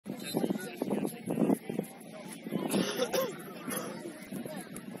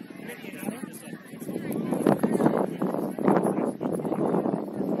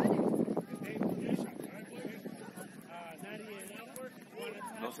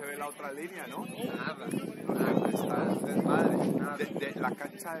se ve la otra línea, ¿no? Nada. Está desmadre. De la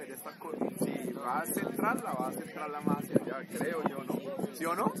cancha de esta si va a centrarla, va a centrarla más hacia allá, creo yo, ¿no? ¿Sí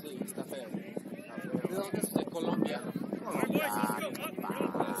o no? Sí, está feo. ¿De dónde es usted? Colombiano.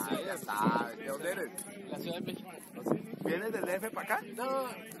 Ya está. ¿De dónde eres? La Ciudad de México. ¿Vienes del DF para acá? No,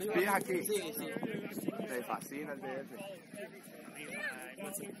 ¿Vives aquí? Sí, sí. Me fascina el DF.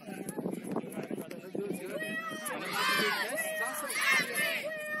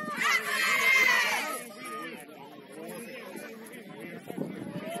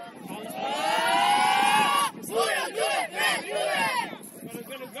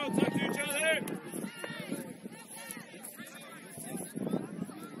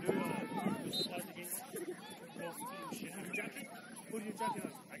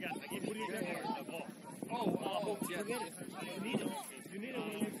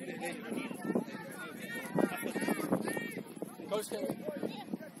 Coach Katy.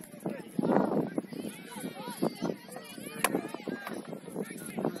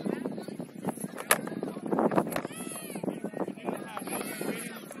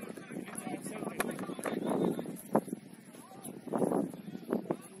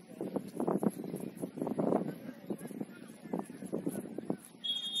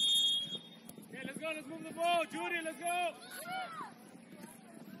 Let's move the ball, Judy, let's go!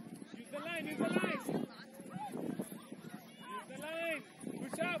 Use the line, use the line! Use the line!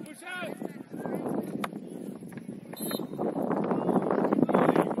 Push out, push out!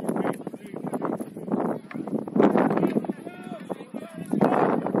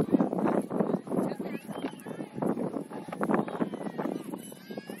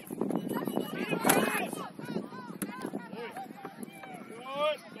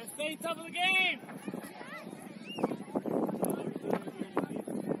 Let's stay top of the game!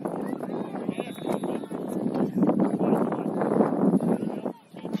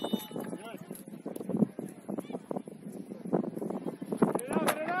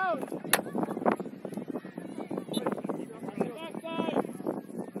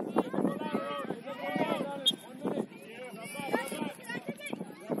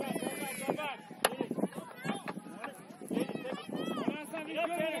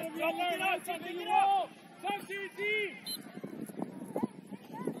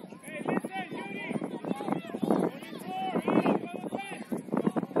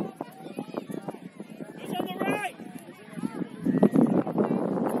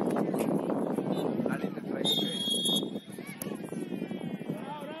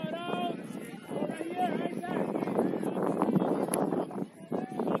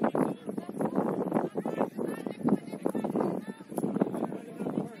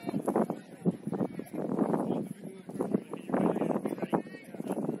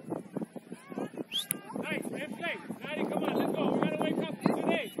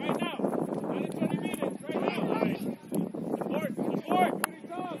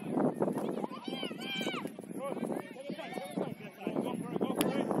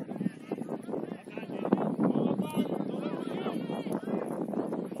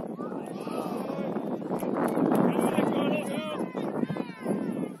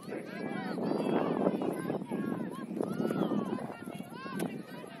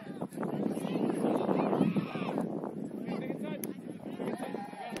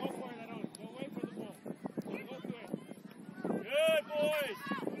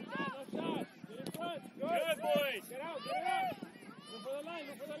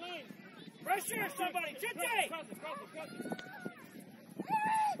 Pressure somebody! Get it!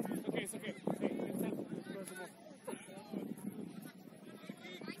 It's okay.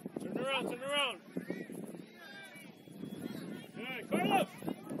 Turn around. Good, Carlos!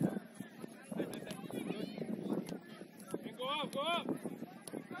 And go up.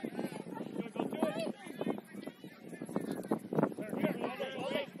 Good, go do it.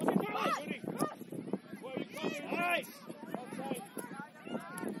 Nice! Outside.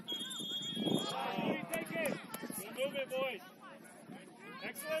 Take it. Good movement, boys.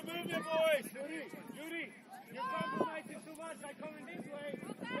 Excellent movement, boys. Judy, you're compromising too much by coming this way.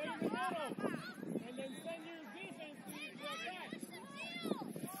 Stay in the middle. And then send your defense to attack.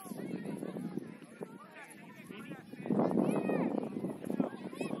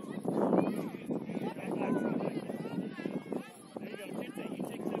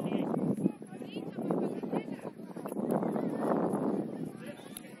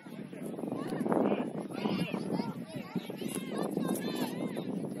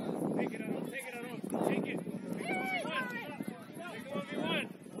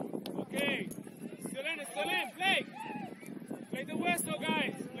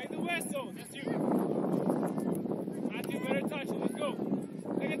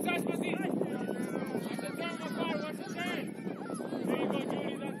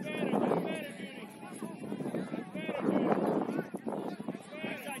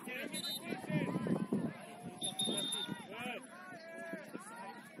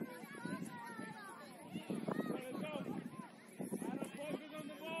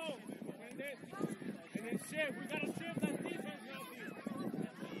 shift. We gotta shift that defense, Matthew.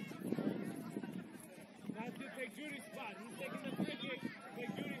 Matthew, take Judy's spot. He's taking the free kick.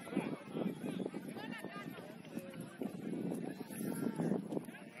 Take Judy's spot.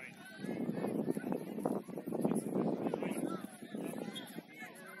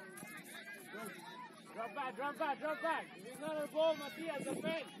 Drop back. If it's not a ball, Matias,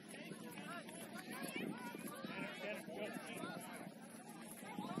 defend.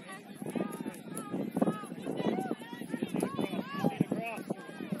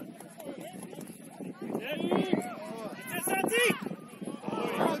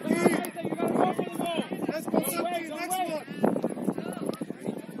 Let's go, Santi. Next one.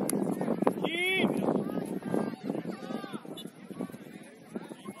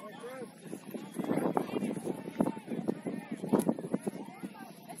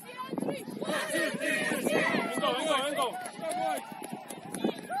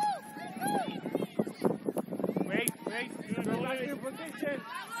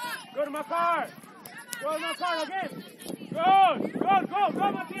 Go to my car again. Go, Matias. Go,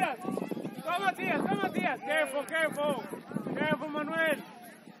 Matias. Careful, Manuel.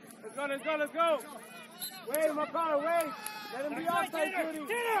 Let's go. Wait, my car, wait. Let him be outside, Judy.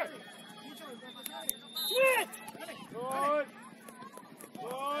 Switch. Good.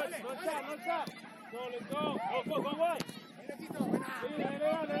 No stop. Go, let's go. Go wide. Let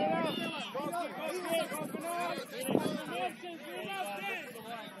it out. Go,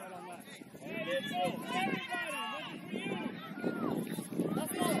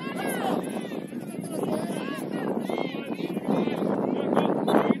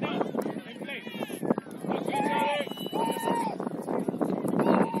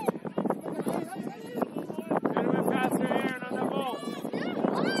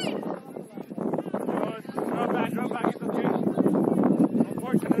 Drop back. It's okay.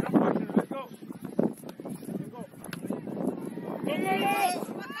 Unfortunate. Let's go.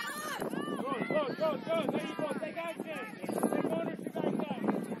 Go. There you go. Take action. Take ownership back there.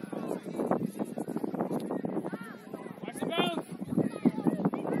 Watch the bounce.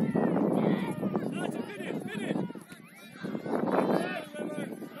 Finish.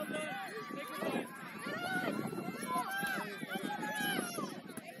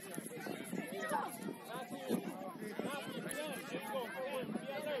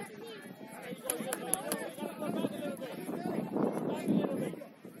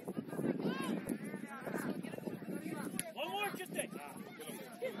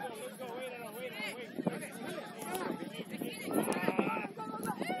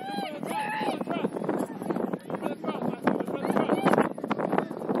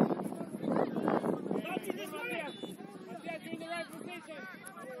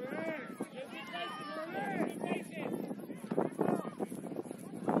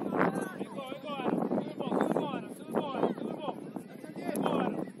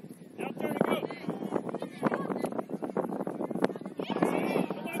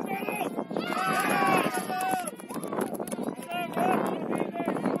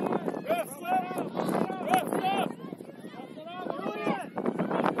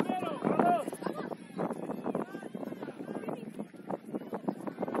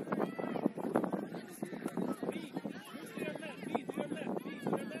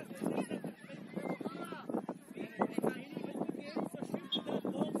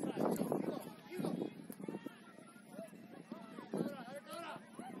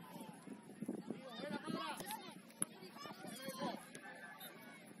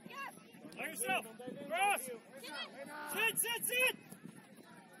 Yourself. Cross. Sit.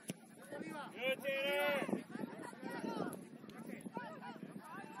 Good, Taylor.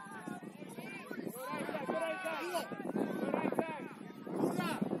 Good right back.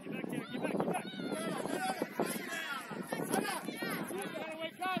 Get back. You gotta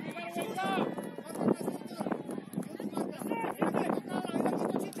wake up.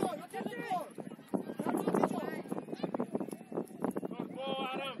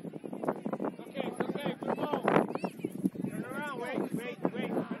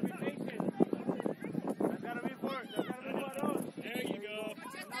 Wait.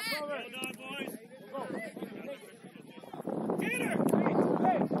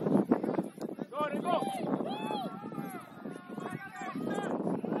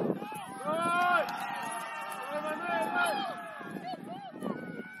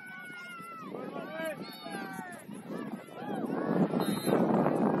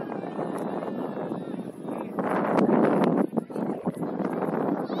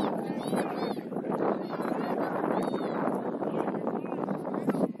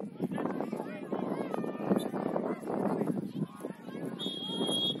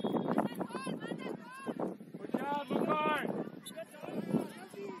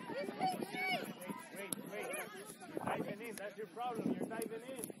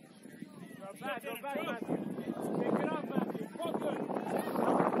 back, Matthew. Take it off, Matthew. Focus.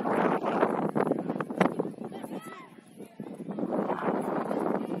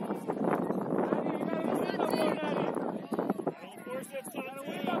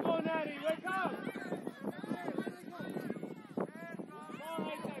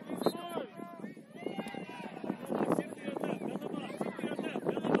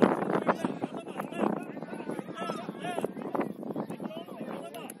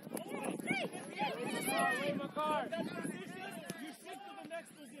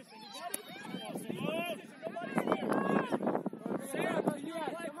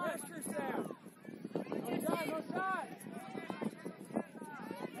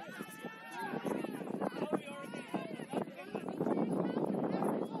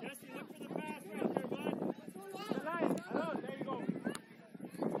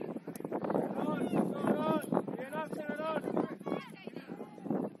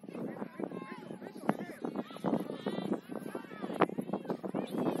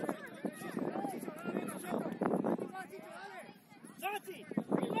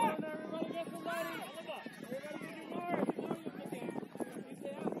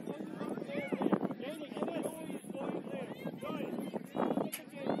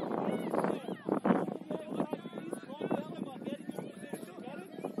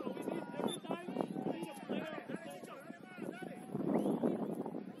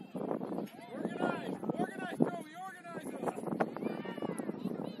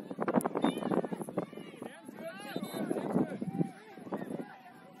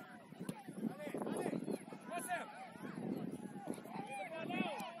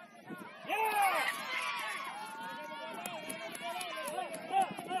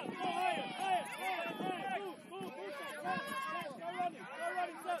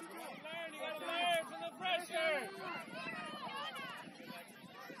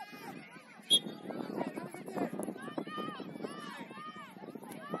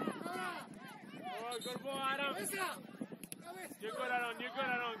 Good boy, Adam. You're good, Adam. You're good,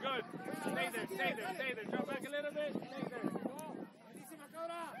 Adam. Good. Stay there, stay there, stay there. Drop back a little bit. Stay there.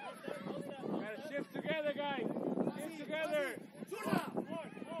 Gotta shift together, guys. Shift together.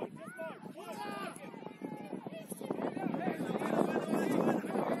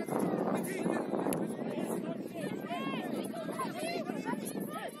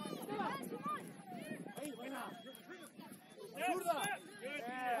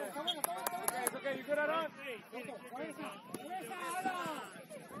 Okay, you good, Adam? Hey,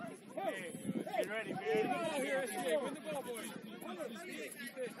 get ready, man. Here, win the ball, boys.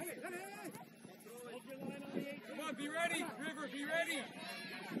 Come on, be ready. River, be ready.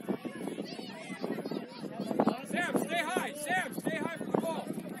 Sam, stay high. Sam, stay high for the ball.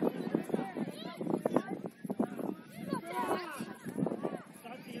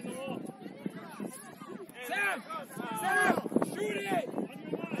 Sam! Sam! Shoot it!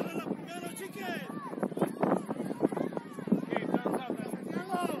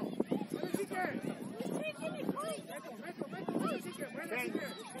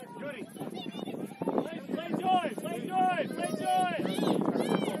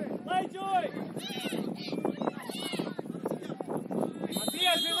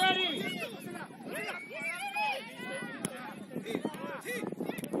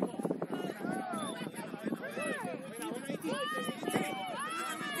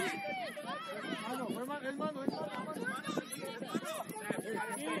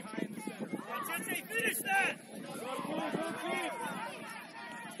 Finish that!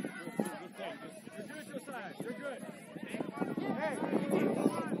 You're good. Hey.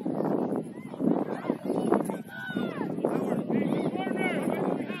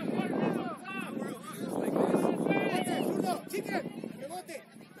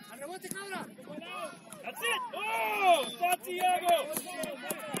 That's it! Oh! Santiago!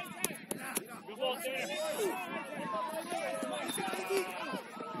 Good ball, Sam.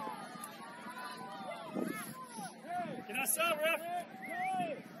 Can I stop, ref?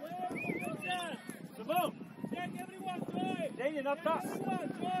 The boat. Check everyone, Joy. Daniel, up top. Everyone,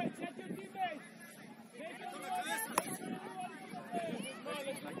 Joy. Check your teammates.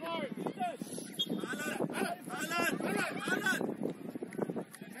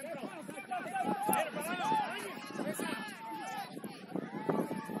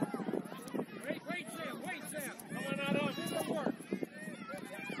 Wait, Sam. Come on, Adam. Good work.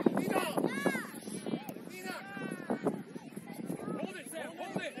 Hold it, Sam.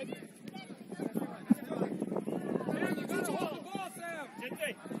 Hold it. Sam, you got to hold the ball, Sam.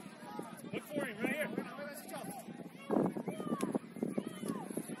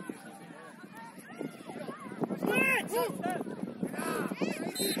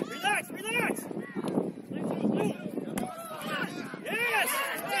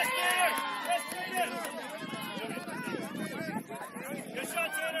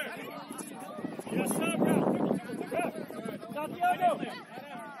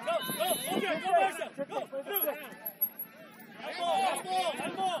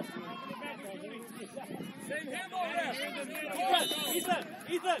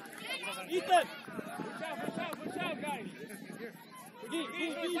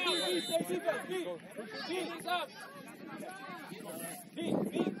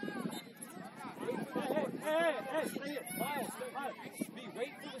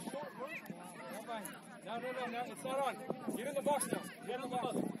 No, it's not on. Get in the box now. Get in the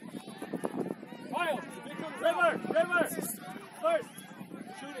box. Miles, River! First!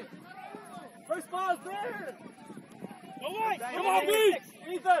 Shoot it. First ball's there! No way! Come on, B!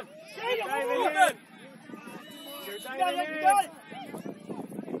 Ethan! Ethan! You got it!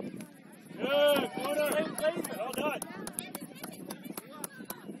 Good! Well done!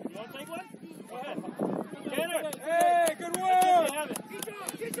 You want to take one? Go ahead. Tanner! Hey, good work!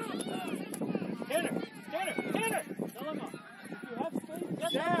 Tanner! No. If you have space,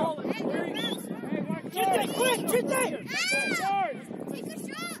 get the ball. Very nice. Get that quick! Get that! Take a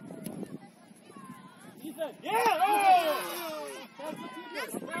shot! Ethan! Yeah! Oh!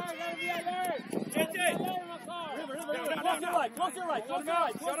 That's the keeper. Get that! River. Close your right.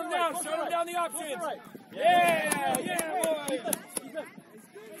 Shut him down the option. Yeah, boy! Ethan.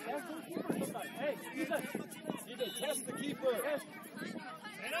 That's the keeper. Hey, Ethan, test the keeper.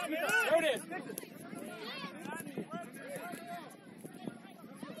 There it is.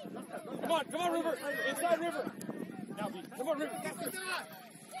 Come on, River. Inside River. Now, come on, River.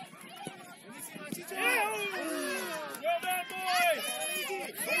 Yeah. Go that boy.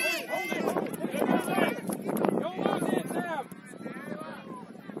 Hold it. Don't lose it, Sam.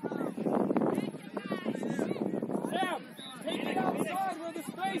 Sam, take it outside where the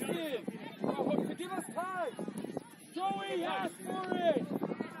space is. To give us time. Joey, ask for it.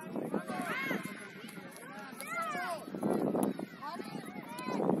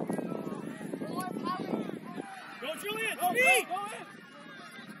 Go, Julian! Speed!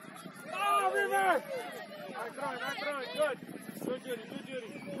 Oh, River! I'm throwing. Good, Judy.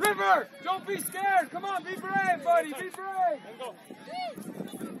 River! Don't be scared! Come on, be brave, buddy! Be brave! Let's go.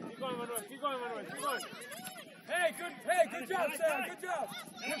 Keep going, Manuel. Hey, good job, Sam. Good job.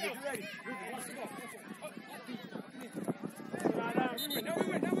 River, you ready? River, watch the ball.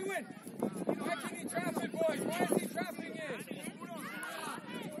 Now we win. Why can he trap it, boys? Why is he trapping it?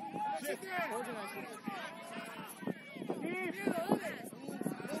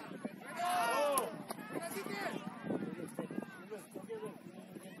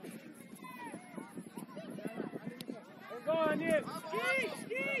 Go on, Nick.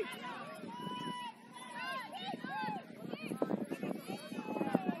 Ski!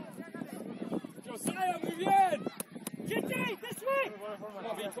 Josiah, muy bien! Kitty, this way!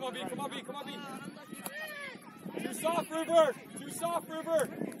 Come on, B. Too soft, River!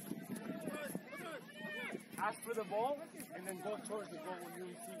 Ask for the ball, and then go towards the goal when you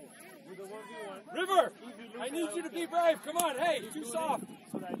receive it. Do the 1v1. River! I need you to be brave. Come on, hey, too soft.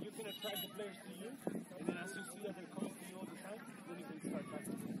 So that you can attract the players to you, and then as you see that they're coming to you all the time, then you can start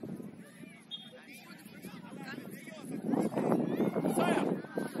passing. Messiah!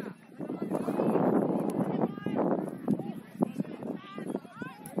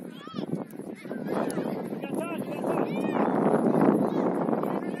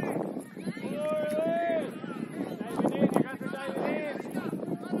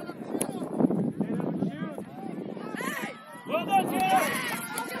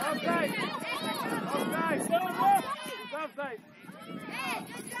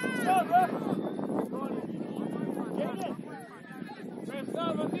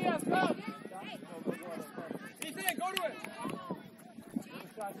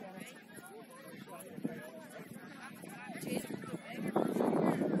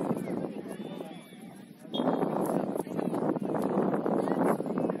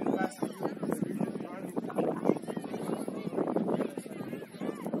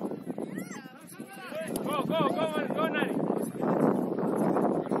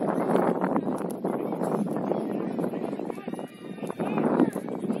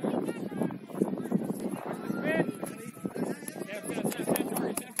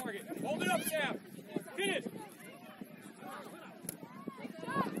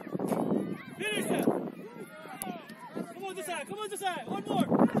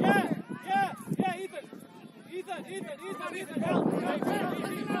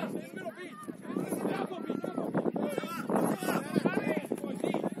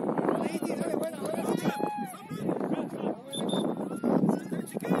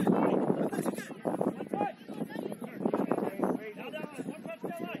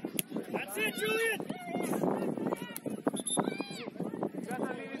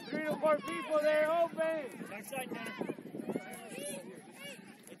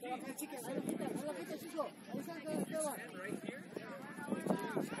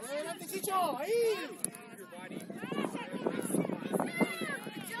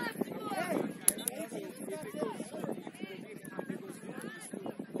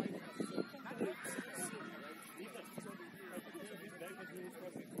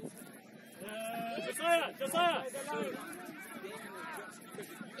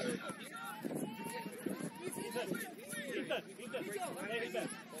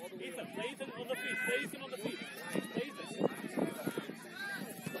 Stay Ethan on the feet. Stay Ethan on the feet. Stay Ethan.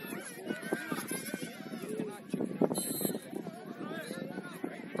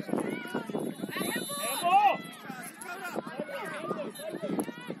 Handball!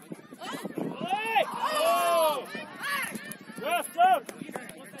 Hey! Oh! Rest up!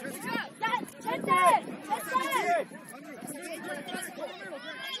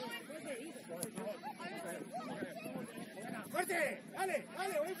 Fuerte, dale,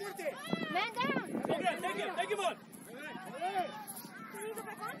 dale, muy fuerte. Man down. Take him on.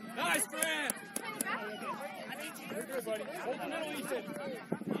 Nice, Grant. Very good, buddy. Hold the middle, Ethan.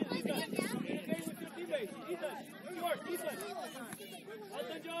 Ethan, stay with your teammates. Ethan, George, Ethan.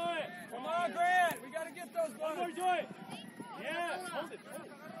 Elton Joy. Come on, Grant. We got to get those balls. One more, Joy. Yeah, hold it.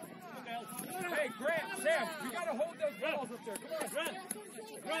 Hey, Grant, Sam, we got to hold those balls up there. Come on,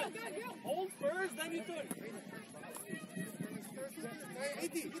 Grant. Hold first, then you do it.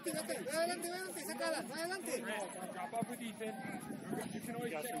 Iti, adelante, sacala, adelante. Drop up with Ethan. You can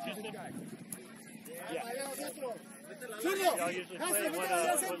always check this guy. Julio,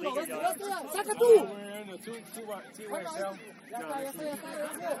 saca tú. Two-way, Sam. Ya está.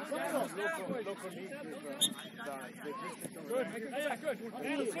 Good. Yeah, good.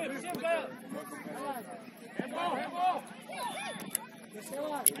 Sim, down. Handball.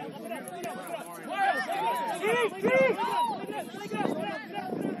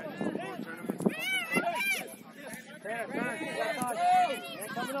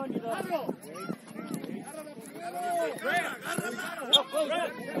 Coming on, you guys.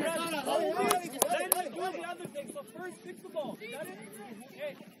 First, fix the ball. Got it?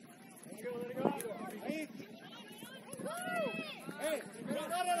 Hey. Let it go. Hey,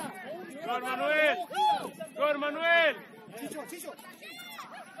 Good, Manuel. Good, Manuel. Chicho.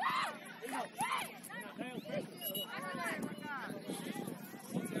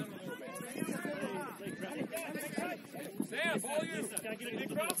 Sam, ball you. Can I get a big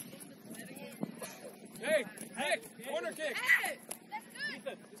cross? Hey, corner kick.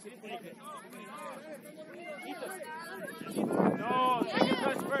 Ethan. No, take a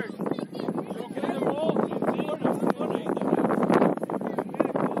touch first. You okay in the ball? Corner, Ethan.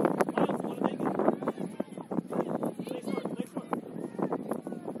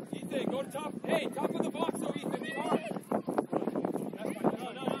 Ethan, go to top. Hey, top of the box, so Ethan, be hard. That's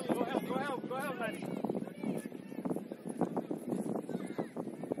fine. No. Go help, Lenny.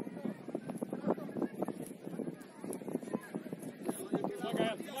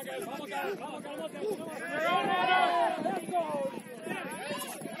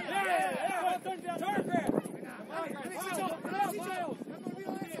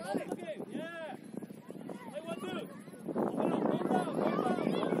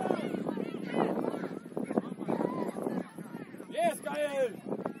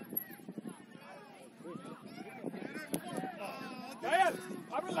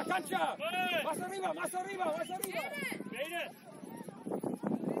 ¡Abre la cancha! ¡Más arriba!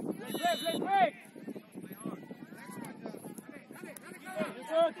 Break!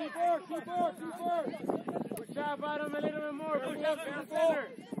 Keep forward! Push out, Adam, a little bit more. Push out to the center.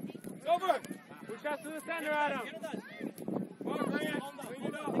 Over! Push out to the center, Adam. Come on, Grant. Clean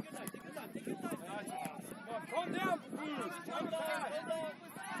it up. Calm down.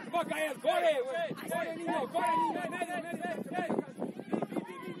 Come on, Gael. Corre, niño.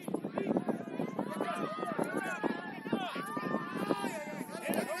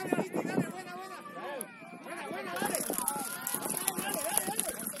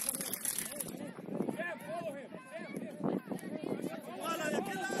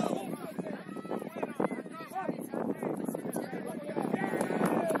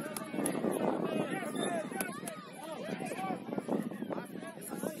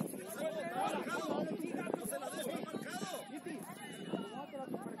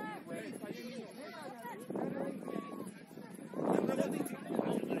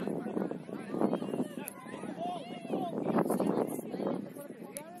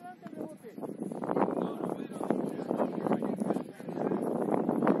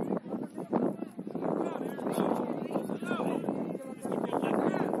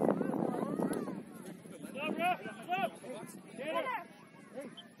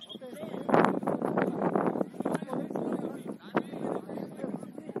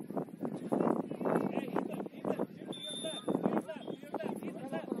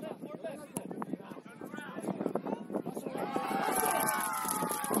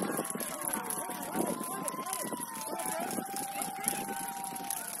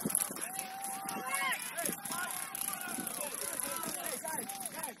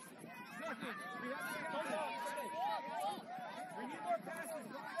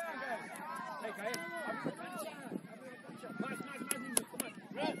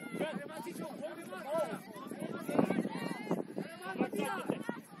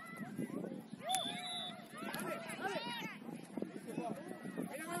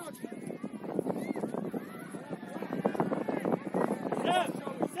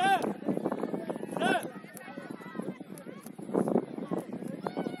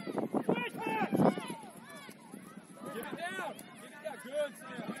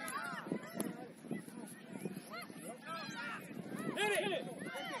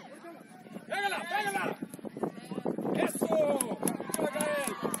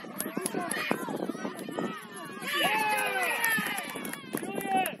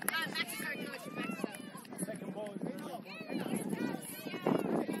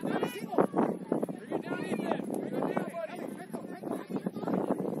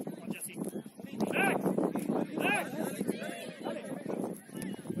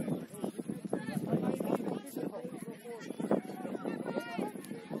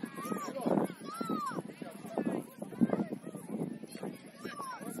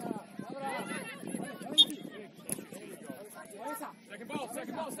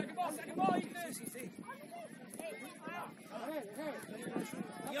 Second ball, Ethan.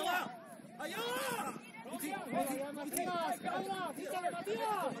 Allá va. Allá va.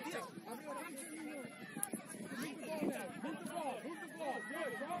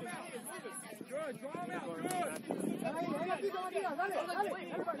 Good, draw him out, good. That's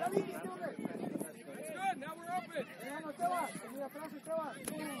good, now we're open.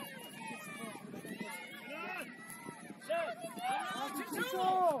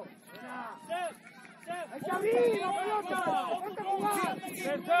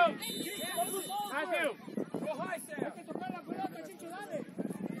 Matthew, go high, Sam.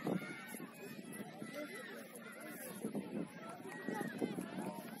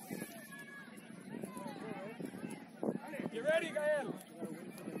 You ready, Gael?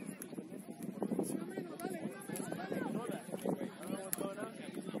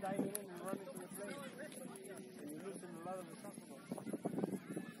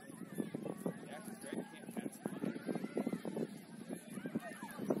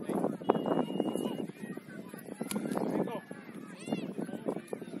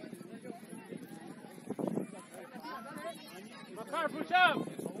 Push up!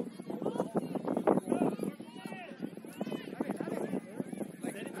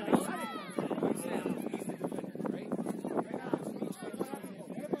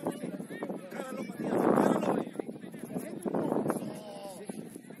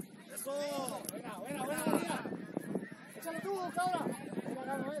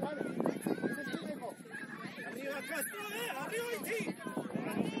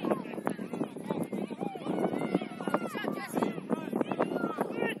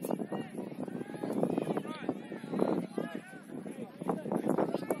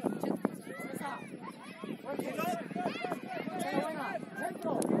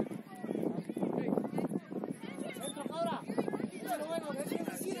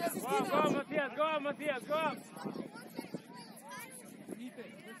 Matthias, go up. Ethan,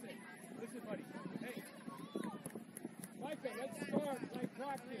 listen, buddy. Hey, Micah, let's start like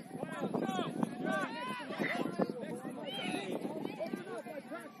practice. Wow, go. Next to open up like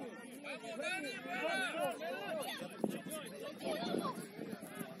practice.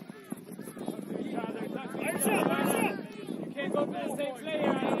 You can't go for the same player.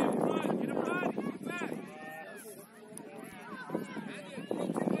 Get him front. Get him front. Back.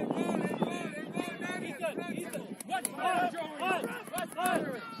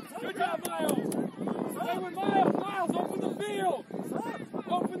 Good job, Miles. Stay with Miles. Miles, open the field.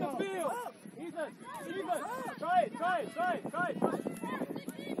 Open the field. Ethan. Try it.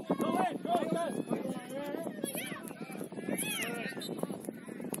 Go in.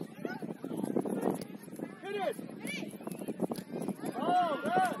 Hit it. Oh,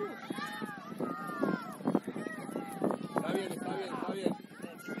 good. Está bien.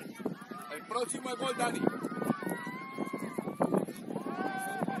 El próximo es gol, Dani.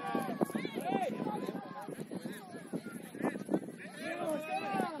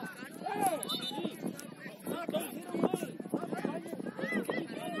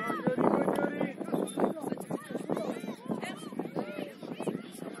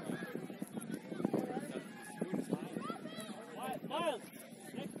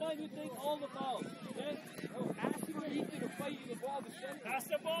 Pass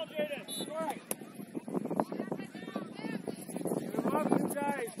the ball, Jaden. All right.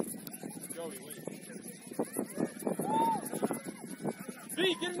 B,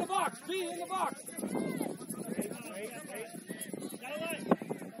 get in the box. B, in the box. Wait. Got away.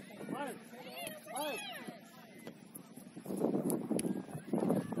 Right.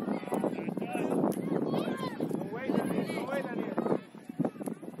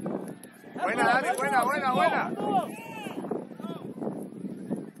 Buena, Dani, buena.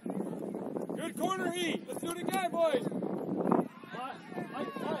 Good corner, E. Let's do it again, boys.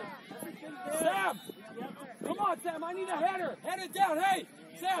 Sam! Come on, Sam. I need a header. Head it down. Hey,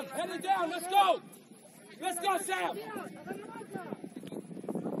 Sam, head it down. Let's go. Let's go, Sam.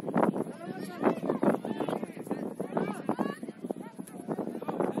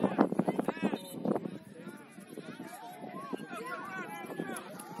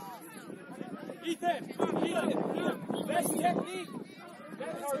 Ethan. Best technique.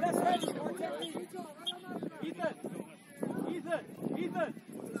 Or less ready. More technique. Ethan,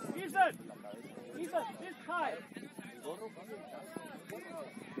 this high.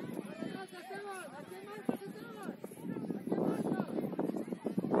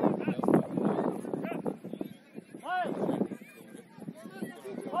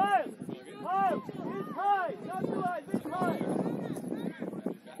 Miles, this high. Not too high, this high.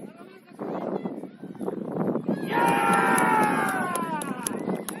 Yeah!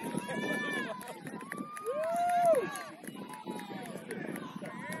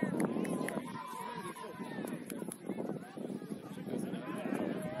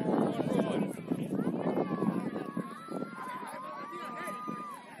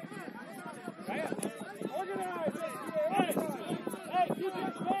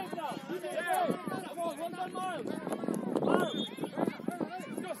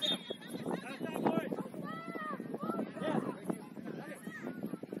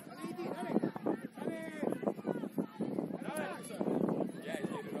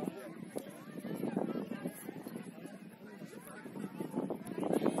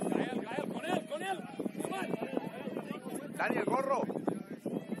 Dani, el gorro.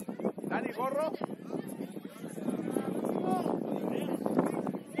 Dani, gorro.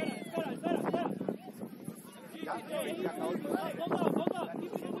 Ya, se acabó el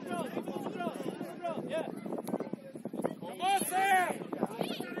Come on, Sam!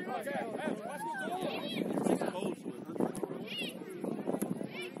 Okay, watch me go.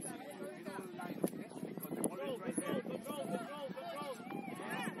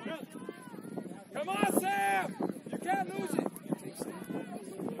 Come on, Sam! You can't lose it.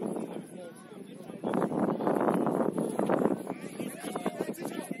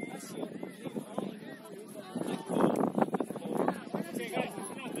 Okay, guys,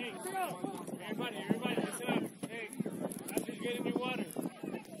 listen up. Hey, everybody, listen up. Hey, after you get in your water,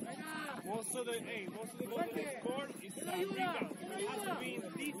 most of the goals that they scored is rebound. We have to be in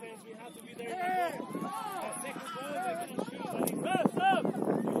defense. We have to be there. That second goal, they're going to shoot. Stop! You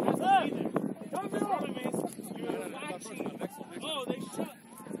have to be there. The problem is, you're watching. Oh, they shot.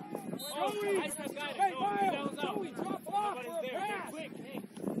 Oh, I still got it. No, he downs out. Nobody's there. They're quick.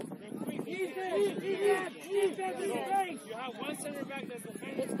 Hey, they're quick. You have one center back that's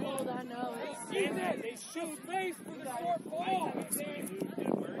defending. It's cold, I know. They shoot space for the short ball. Saves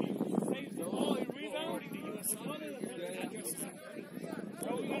the ball in rebound.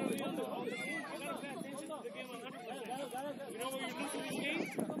 So we gotta be on the game. You gotta pay attention to the game 100%. You know what you're losing this game?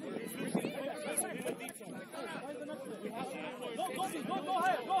 You're losing focus in the detail. We have to have more attention.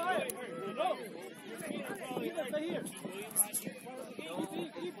 Go ahead. No. Stay here.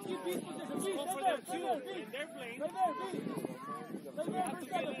 Keep these positions. Go for them too. And they're playing. We have to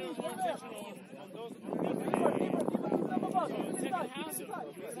pay a little more attention on those. So second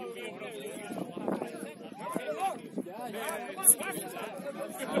half, we'll be able to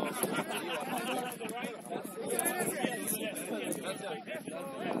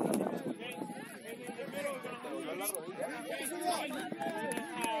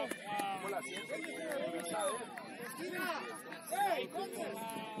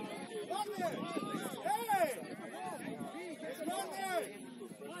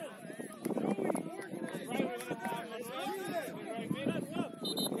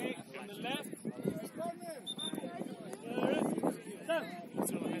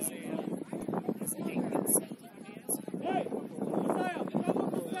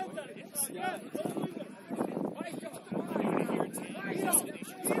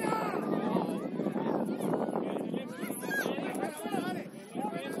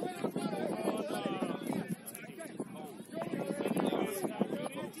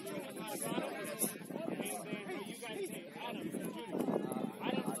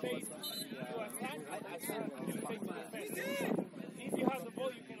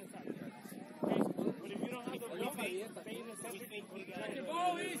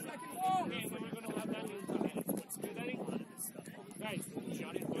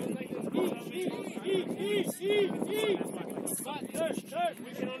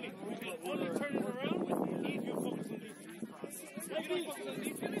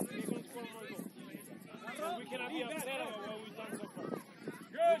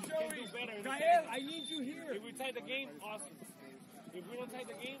If we don't tie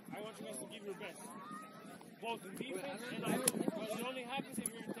the game, I want you guys to give your best. Both in defense and offense. But it only happens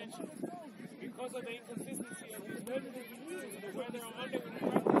if you're intentional. Because of the inconsistency of these weather, the weather on Monday when we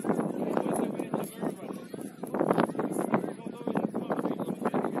practice, and Wednesday we didn't have everybody.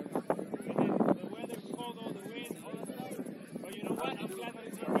 And then the weather is cold, all the wind, all that stuff. But you know what? I'm glad that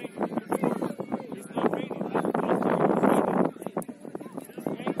it's not raining. It's not raining. That's what it's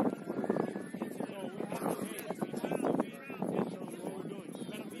raining. Okay? So we have to be intentional.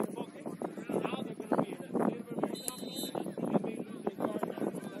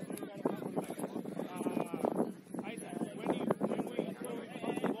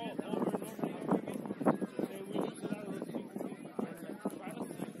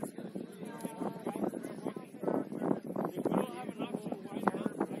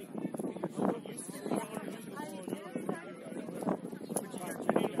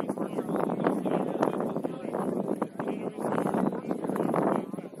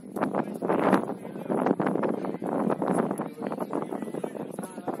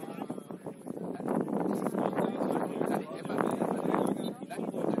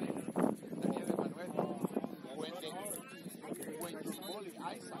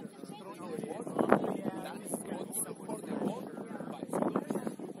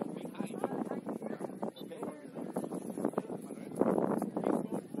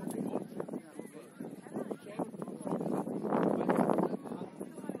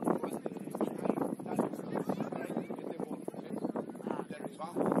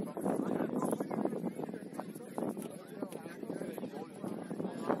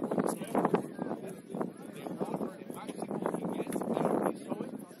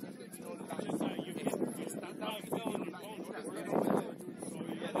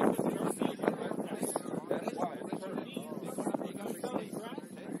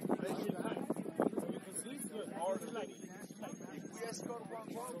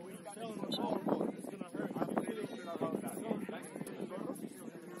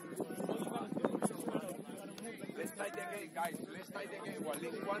 Let's tie the game, guys. Let's tie the game. Well, at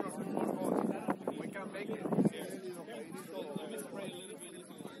least one or two more goals. We can make it.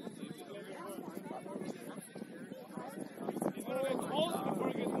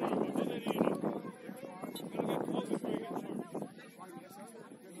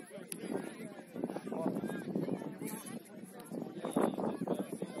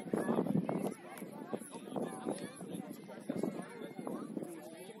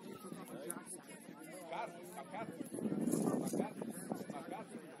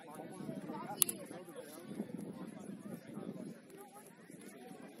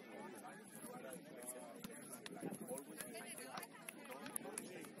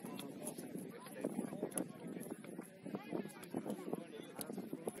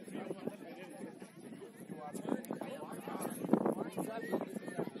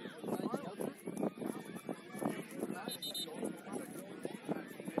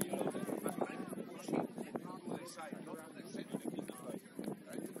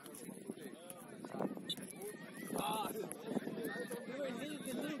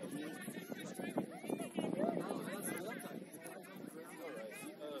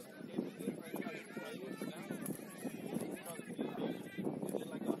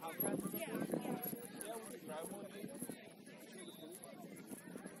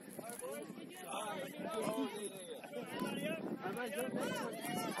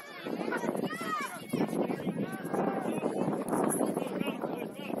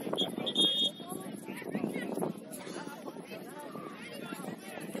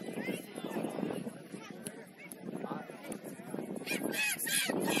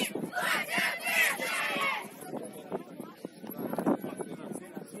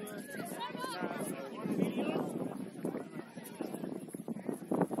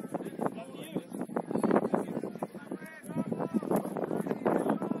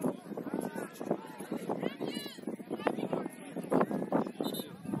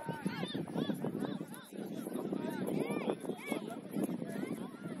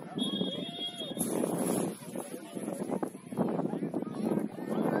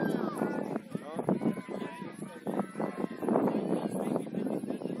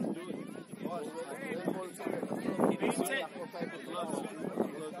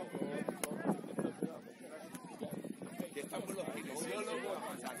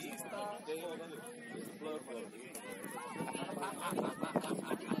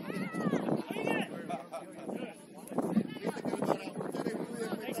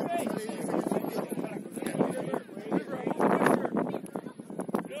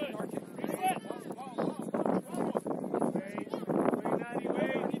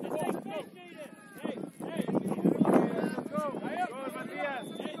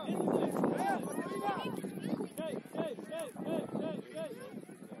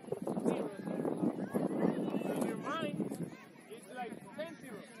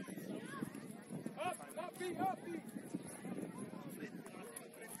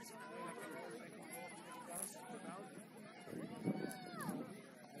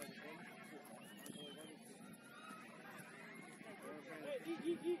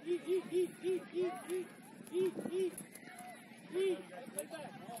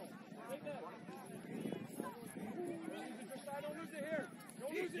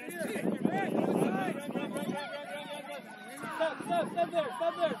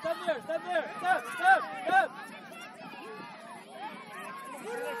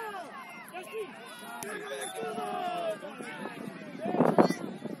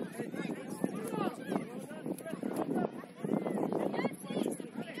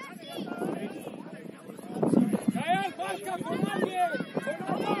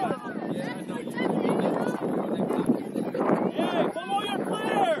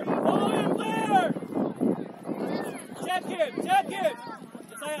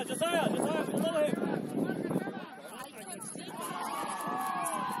 Josiah, follow him.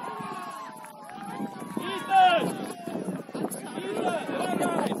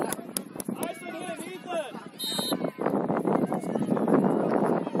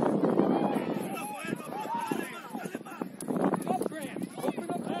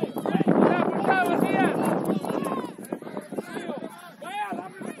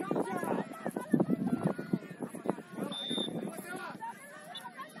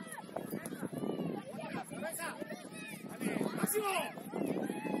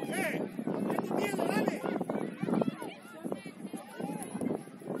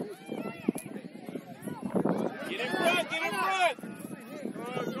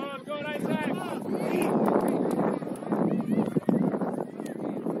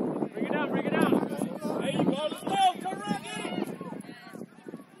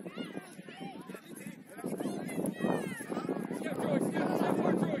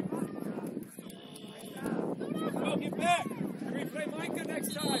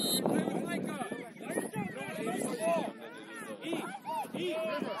 Eat,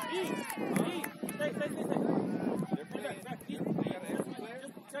 River, eat. Stay.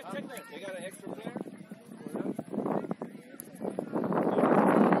 Check there. They got an extra player?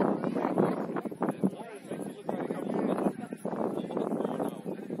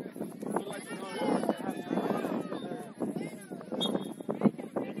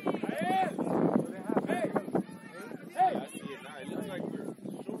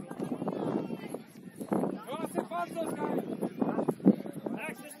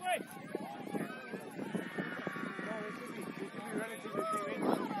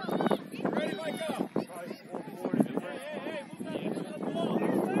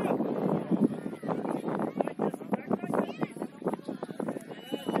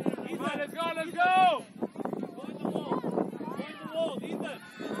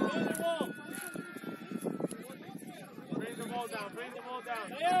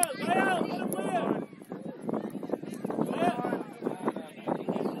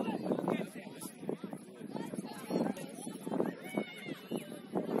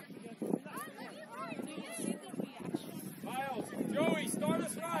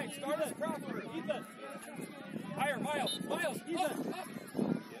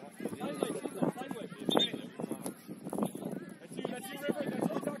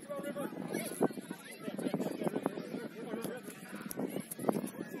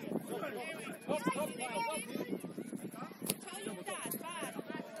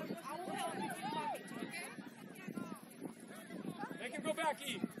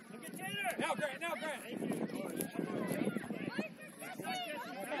 Now, Grant.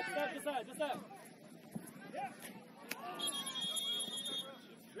 Just that.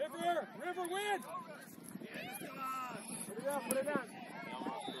 River, win! Put it down.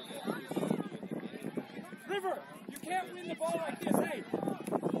 River, you can't win the ball like this. Hey,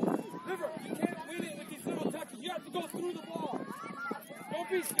 River, you can't win it with these little touches. You have to go through the ball. Don't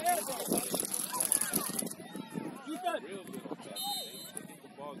be scared, bro. Keep that.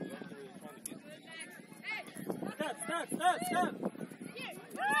 Step.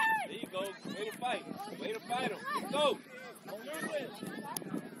 There you go. Way to fight him. Let's go.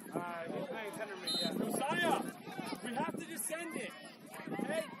 He's playing center mid, yeah. Josiah, we have to just send it.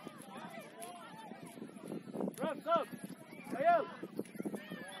 Okay? Sub. Hey, yo.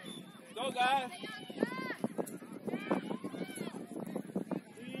 Go, guys.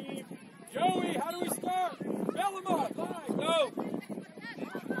 Joey, how do we start? Bellama, 5, go.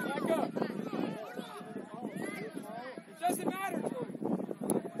 Back up. It doesn't matter, Joey.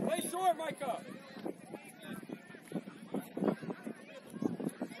 Play short, Micah.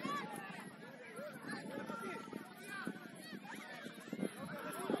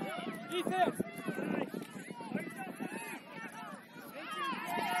 Ethan.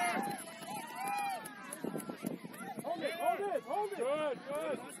 Hold it.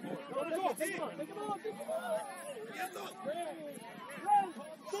 Good. Go. Take him on.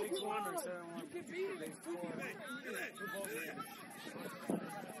 You can beat it.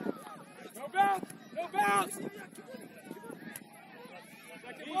 No bounce.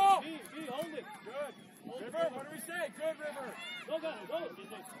 Second ball. Hold it. Good. River, what do we say? Good, River. Go. Hold it.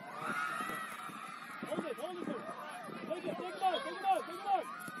 Take him out.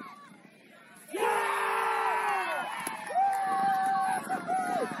 Yeah!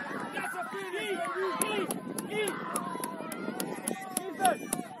 That's a finish! Eat!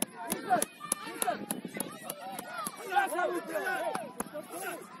 That's how we do it!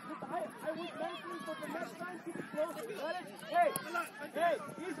 I was mentioning for the next time, keep it closer. Hey,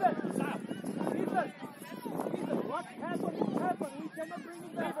 Ethan! What happened? We cannot bring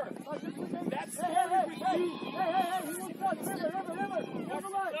him back. That's scary with you! Hey, he won't touch! River! Never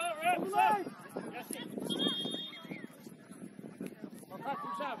mind!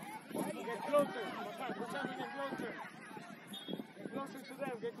 Push up. Get closer.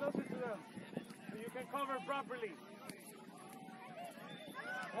 Get closer to them. So you can cover properly.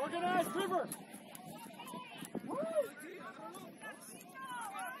 Organize, River.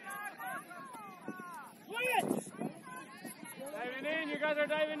 Quiet! Diving in. You guys are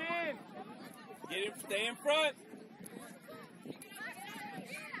diving in. Get him. Stay in front.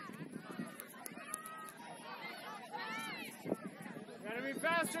 Gotta be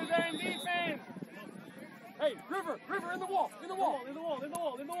faster than defense. Hey, River, in the wall.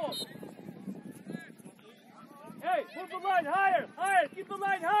 Hey, move the line higher. Keep the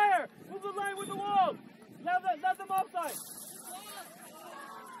line higher. Move the line with the wall. Let them offside.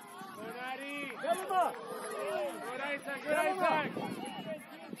 Good, Addy. Get him up. Good Isaac.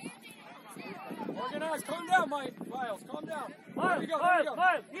 Organize. Calm down, Miles. Calm down. Miles,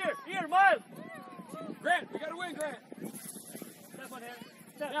 here, Miles. Grant, we gotta win, Grant. Step on him.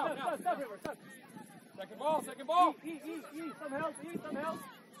 Stop, River, stop. Second ball. Eat, some help,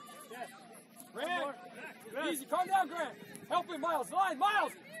 Yes. Grant, easy, calm down, Grant. Help him, Miles, line,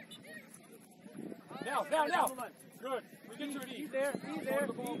 Miles. Now. Good. We get your knee. Eat there. Hold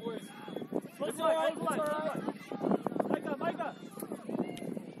the ball, boys. Close the line. Micah.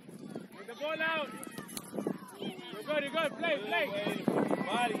 Get the ball out. You're good. Play.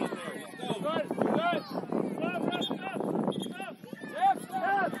 Body in there. Let's go. Good.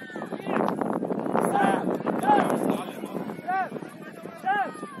 Stop.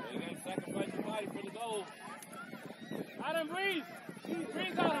 You got to sacrifice your body for the goal. Adam, breathe.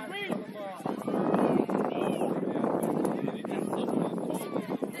 Breathe, Adam, breathe.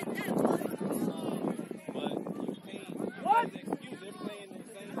 What?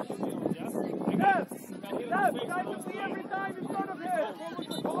 Yes. Try to see every time in front of him.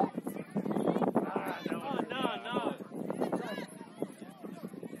 No.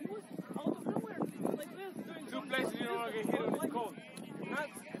 Two places you don't want to get hit on this cold.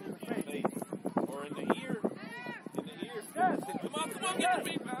 Or in the ear. Yes. Come on, get the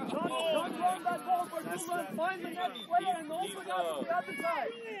rebound. Don't run that ball for 2 runs. Find the next player and open up to the other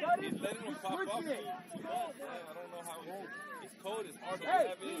side. Got it? He's letting him pop up. Switching it. I don't know how it's cold. It's hard to have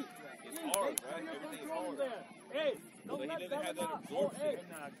it. It's hard, right? Everything's hard. Hey, So don't he let doesn't that have that up. absorption.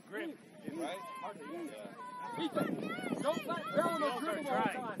 Grip. Right? Yeah. Ethan, don't let Bellino dribble all the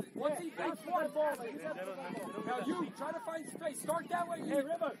time. Once he fakes one ball, now you try to find space. Start that way. Hey,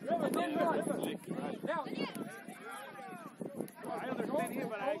 River, And then run. Now, I understand him,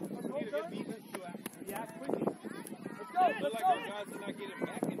 but I need to get defense to react quickly. let's go. I feel like our guys are not getting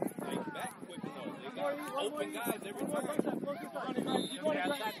back quick enough. They got open guys every time. We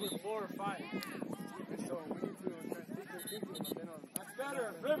attack with 4 or 5. So we need to transition into them. That's better.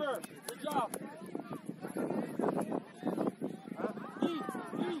 River, good job.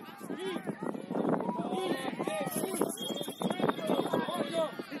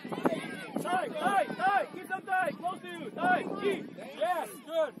 Tight. Keep them tight. Close to you. Tight. Eat. Yes,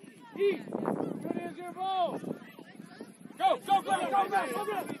 good. Eat. Good is your ball. Go. Go back.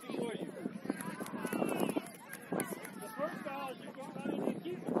 The first foul is you go right in and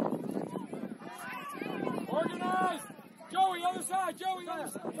keep it. Organize. Joey, other side.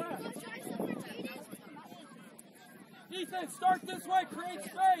 Ethan, start this way. Create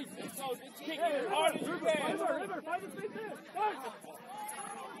space. So just kick it as hard as you can. River, find the space there. Start.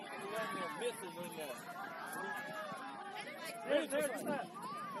 There.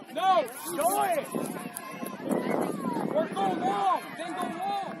 No. Joey. Or go long. Then go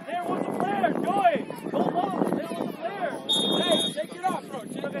long. There was a player. Joey. Go long. There was a player. Hey, shake it up, bro.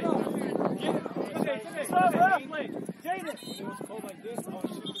 Shake it up. Okay. Stop. Jaden. It was cold like this, I was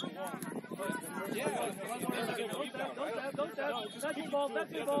shooting the wall. Don't tap. That's your ball.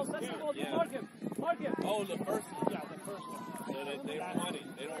 Just mark him. Oh, the first one. So they don't want it.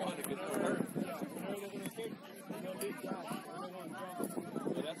 They don't want it because they're hurt.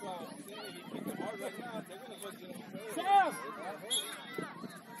 So that's why I'm saying you kick them hard right now. They're going to go get them. Sam!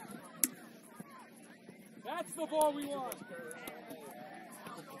 That's the ball we want.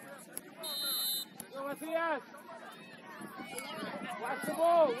 Go, let's see it. Watch the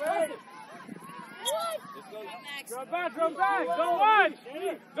ball. Wait. Drop back. Go on.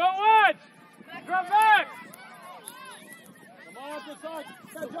 Drop back. Come on up the side.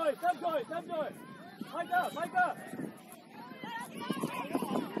 Step Joey. Mike up.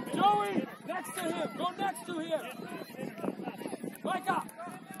 Joey, next to him. Go next to him. Micah.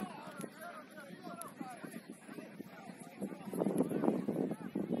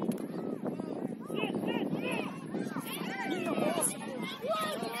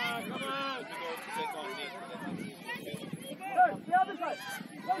 Come on. Check on me. The other side.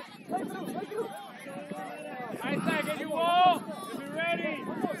 Play through. Nice tag, get you ball. Be ready.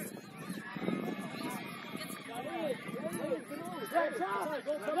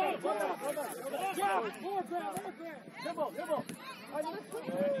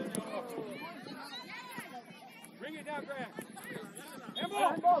 Bring it down, Grant.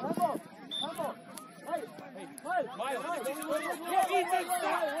 Handball.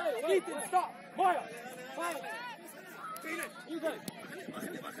 Ethan, stop. Miles. Ethan.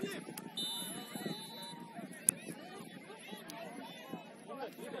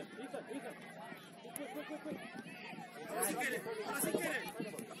 Quick.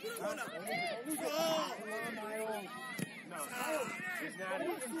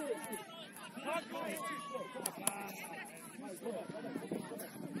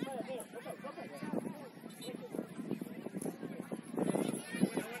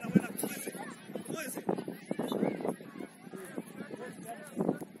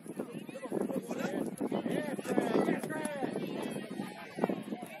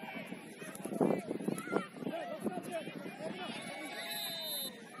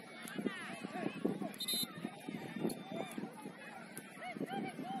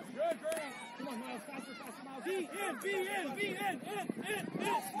 Miles, faster, Miles. Be in.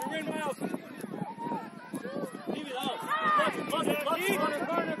 You're in, Miles. Leave it out.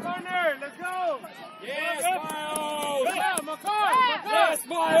 Corner. Let's go. Yes, Miles. Yeah, McCoy. Yes,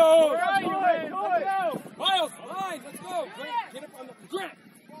 Miles. Where are you, man? Let's go. Miles, line. Let's go. Grant, get up on the Grant.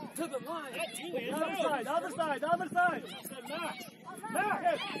 To the line. The Other side.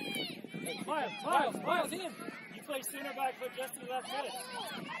 Matt. Miles, in. You play center back, but just to the left foot.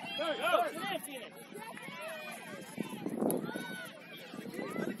 Go.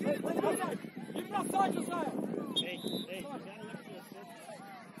 Keep it outside, Josiah. Hey, you gotta look to the stick.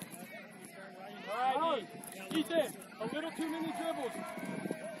 All right, Ethan, a little too many dribbles.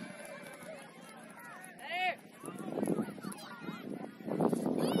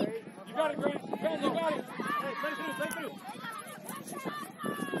 You got it, Grant. You got it. Hey, play through.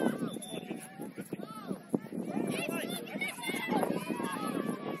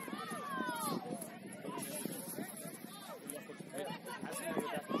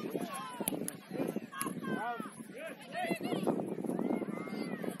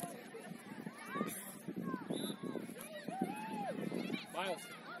 Miles,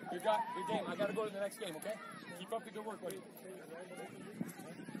 good game. I gotta go to the next game, okay? Keep up the good work, buddy.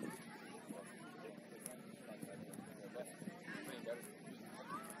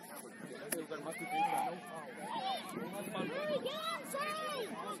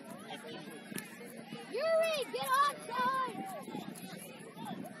 Yuri, get onside!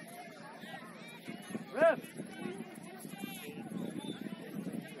 Ref,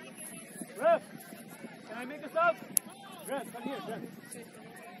 can I make this up? Ref, come here, Ref.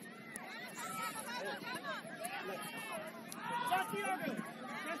 Santiago,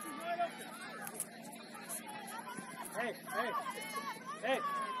 this is wide open. Hey.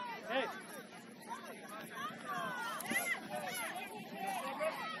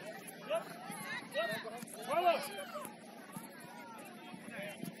 Carlos.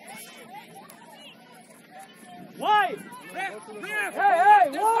 Why? Hey,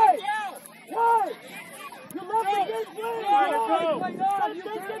 why? You left the game playing.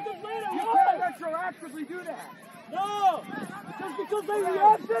 You can't retroactively do that. No! Just because they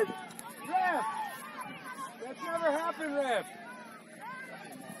reacted? Ref! That's never happened, Ref.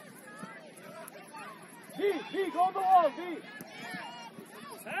 V, go on the wall, V.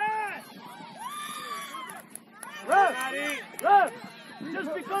 Pass. Ref! Just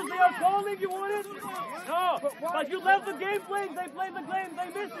because they are calling, you want it? No, but you left the game playing. They played the game, they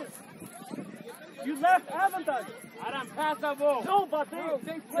missed it. You left advantage. Adam, pass that ball. No, but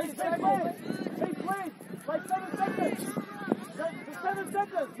they played like 7 seconds. 7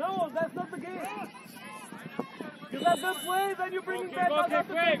 seconds. No, that's not the game. You let them play, then you bring it back out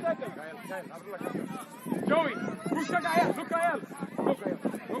after 10 seconds. Joey, push Gael. Look, Gael.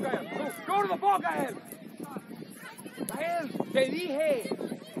 Go to the ball, Gael. Gael, te dije,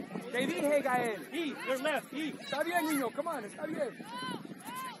 Gael. They're left. Está bien, niño. Come on, está bien.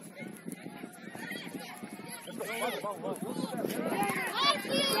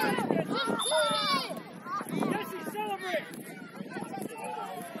 Jesse, celebrate.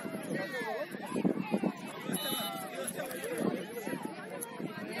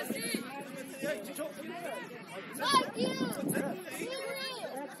 Thank you!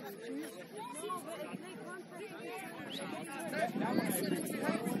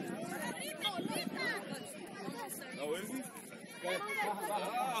 Oh, is he?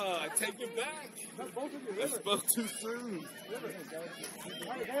 I take it back. I spoke too soon.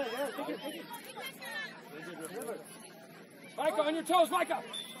 Micah, on your toes, Micah.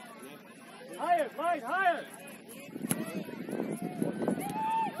 Higher.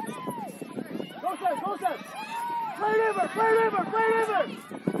 Go set. Play river.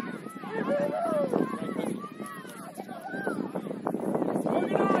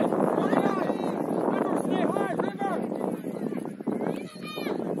 Organize. River, stay high, River.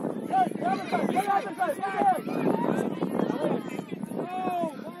 Play other side. No,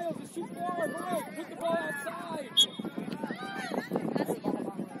 Miles is too far. Miles, put the ball outside.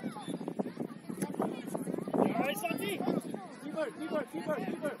 All right, Santi.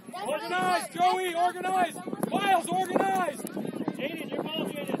 Keeper. Organize, Joey, organize. Miles, organize. Jaden, you're ball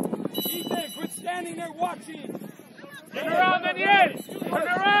Jaden. Ethan, quit standing there watching. Turn around, Daniel. Turn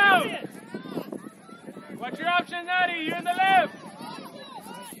around. What's your option, Natty? You're in the left.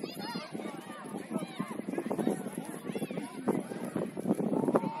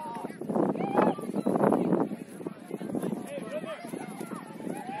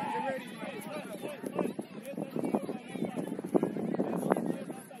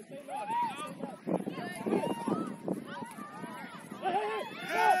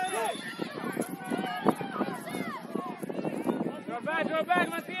 Draw back,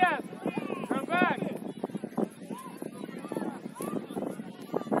 Matias. Draw back.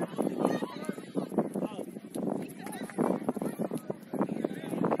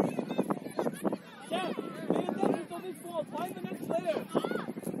 Yeah, pay attention to this ball. Find the next player.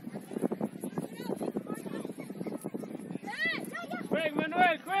 Quick,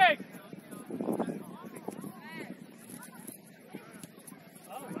 Manuel, quick.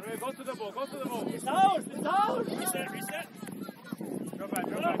 Manuel, go to the ball, go to the ball. It's ours, it's ours. Reset, reset. Go back,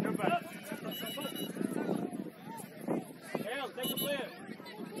 go back, go back. Hale, take a player.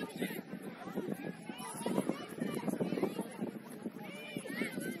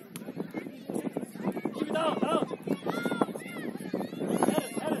 Keep it down, down.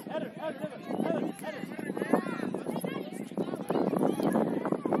 Header.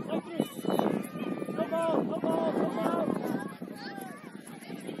 No ball.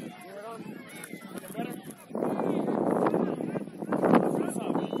 You're on. Get better.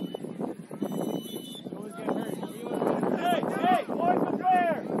 Always get hurt. Hey, mark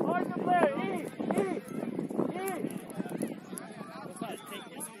the player. E.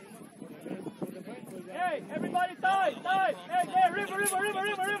 Hey, everybody dive. Hey, river.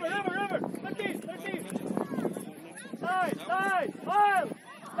 13. Dive. Dive.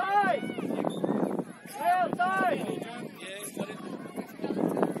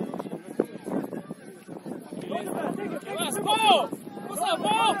 Let's go! What's up,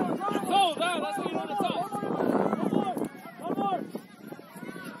 ball? You're cold, huh? Let's get on the top.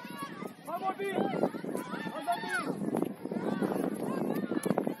 One more beat.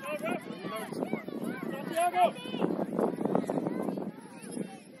 Santiago.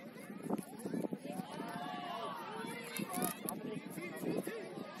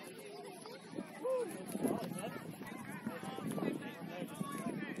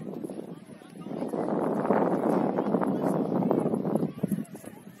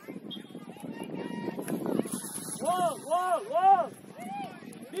 Wall.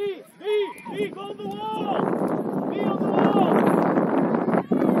 B, go on the wall. B on the wall.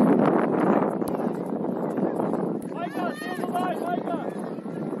 Micah, stay on the line, Micah.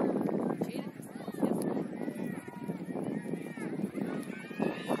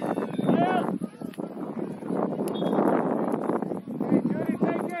 Hey, Judy,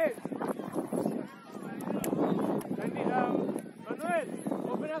 take it. Manuel,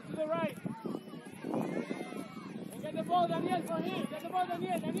 open up to the right. Get the ball, Daniel, for him. Get the ball,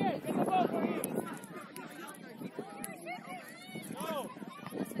 Daniel. Get the ball for him. No.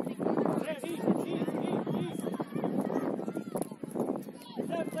 Yeah, east.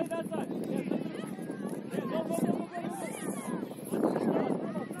 Left, play that side. Yeah, go.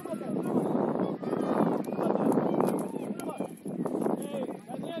 Hey,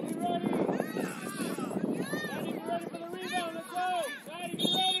 Daniel, you ready? Daddy, be ready for the rebound. Let's go. Daddy, be ready.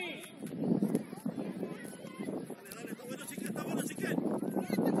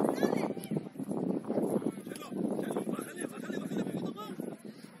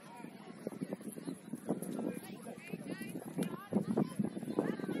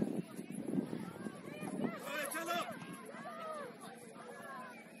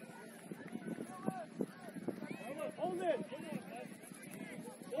 Hold it.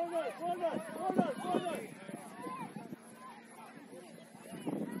 Corner.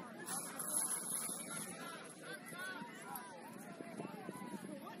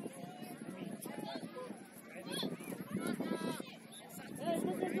 Hey,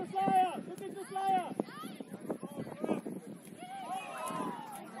 look at the flyer.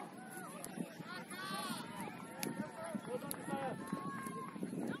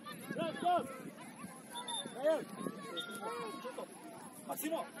 Stop.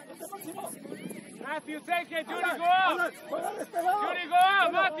 Matthew, take it. Judy, go out.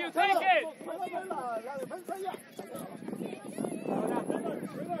 Matthew, take it.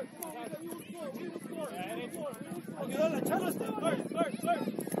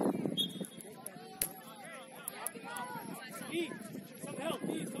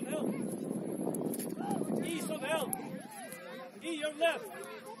 Some help. Your left.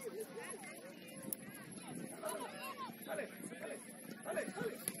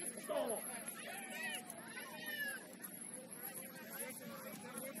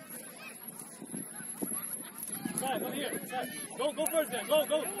 Side, come here. Side. Go first then. Go.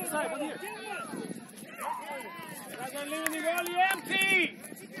 Side, come here. Not leaving the goalie empty.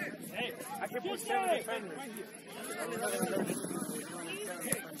 Hey, I can push 7 defenders.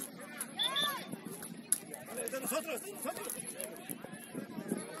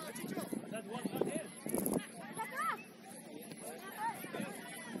 That's one shot in.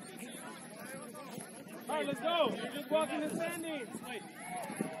 on, let's go. You're just walking the standings. Wait.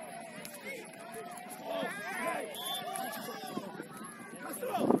 Oh, hey.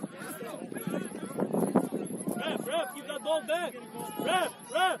 Ref, keep that ball back. Ref,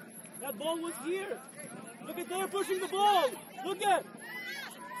 that ball was here. Look at they're pushing the ball. Look at.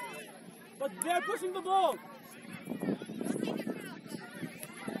 But they're pushing the ball.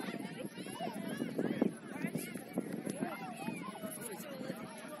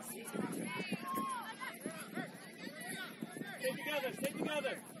 Stay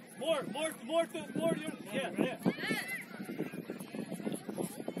together. More. Yeah.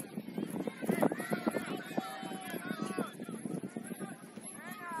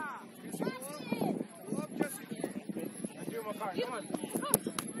 Come on.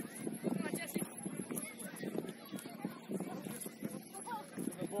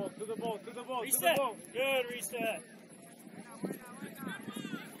 To the ball. Reset. Good reset.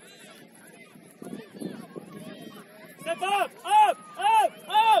 Step up. Out.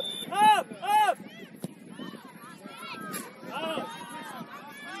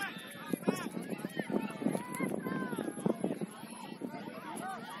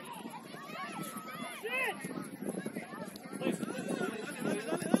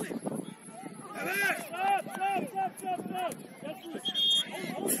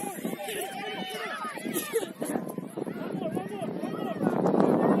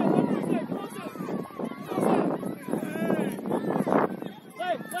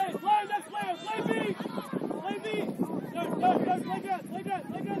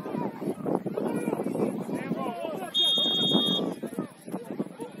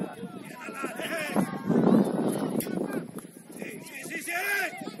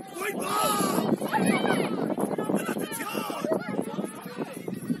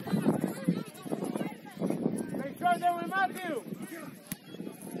 Mark him.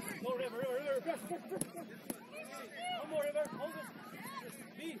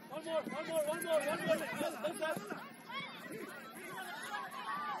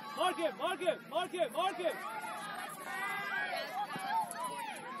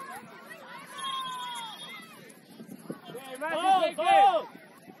 Ball.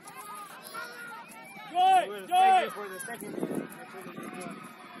 Joy. For the second game.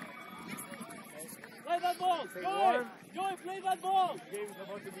 Play that ball. Joy, play that ball. The game's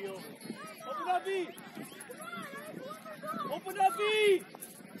about to be over. Open that B.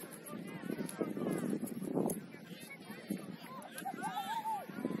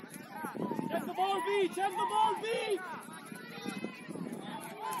 Check the ball, B.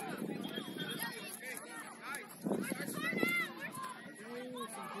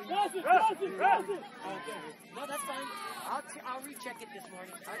 Cross it. No, that's fine. I'll recheck it this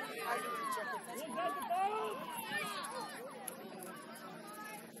morning. I will recheck it this morning.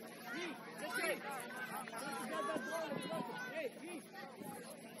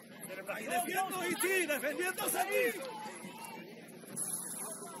 Defendiendo aquí.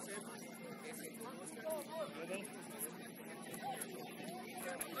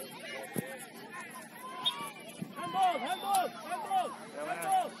 Handball.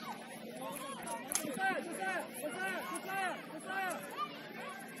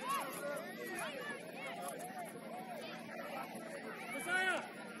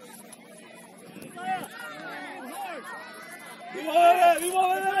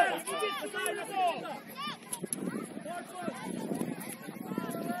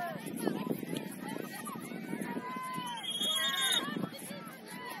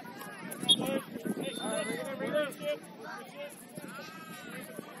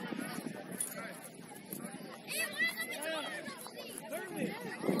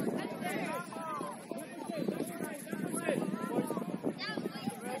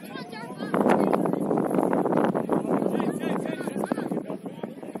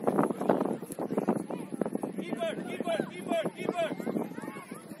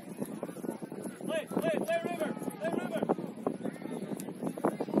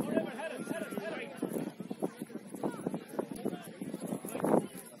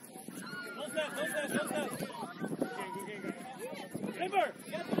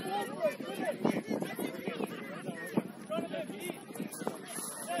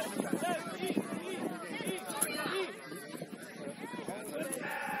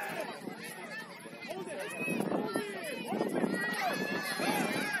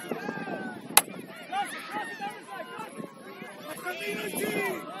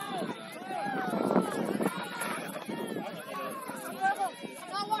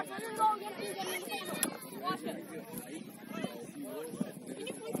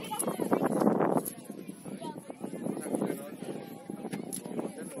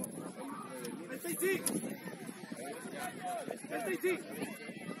 Katy.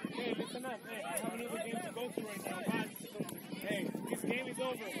 Hey, listen up. Hey, I have another game to go to right now. But, hey, this game is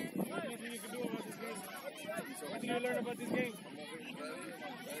over. There's nothing you can do about this game. What did you learn about this game?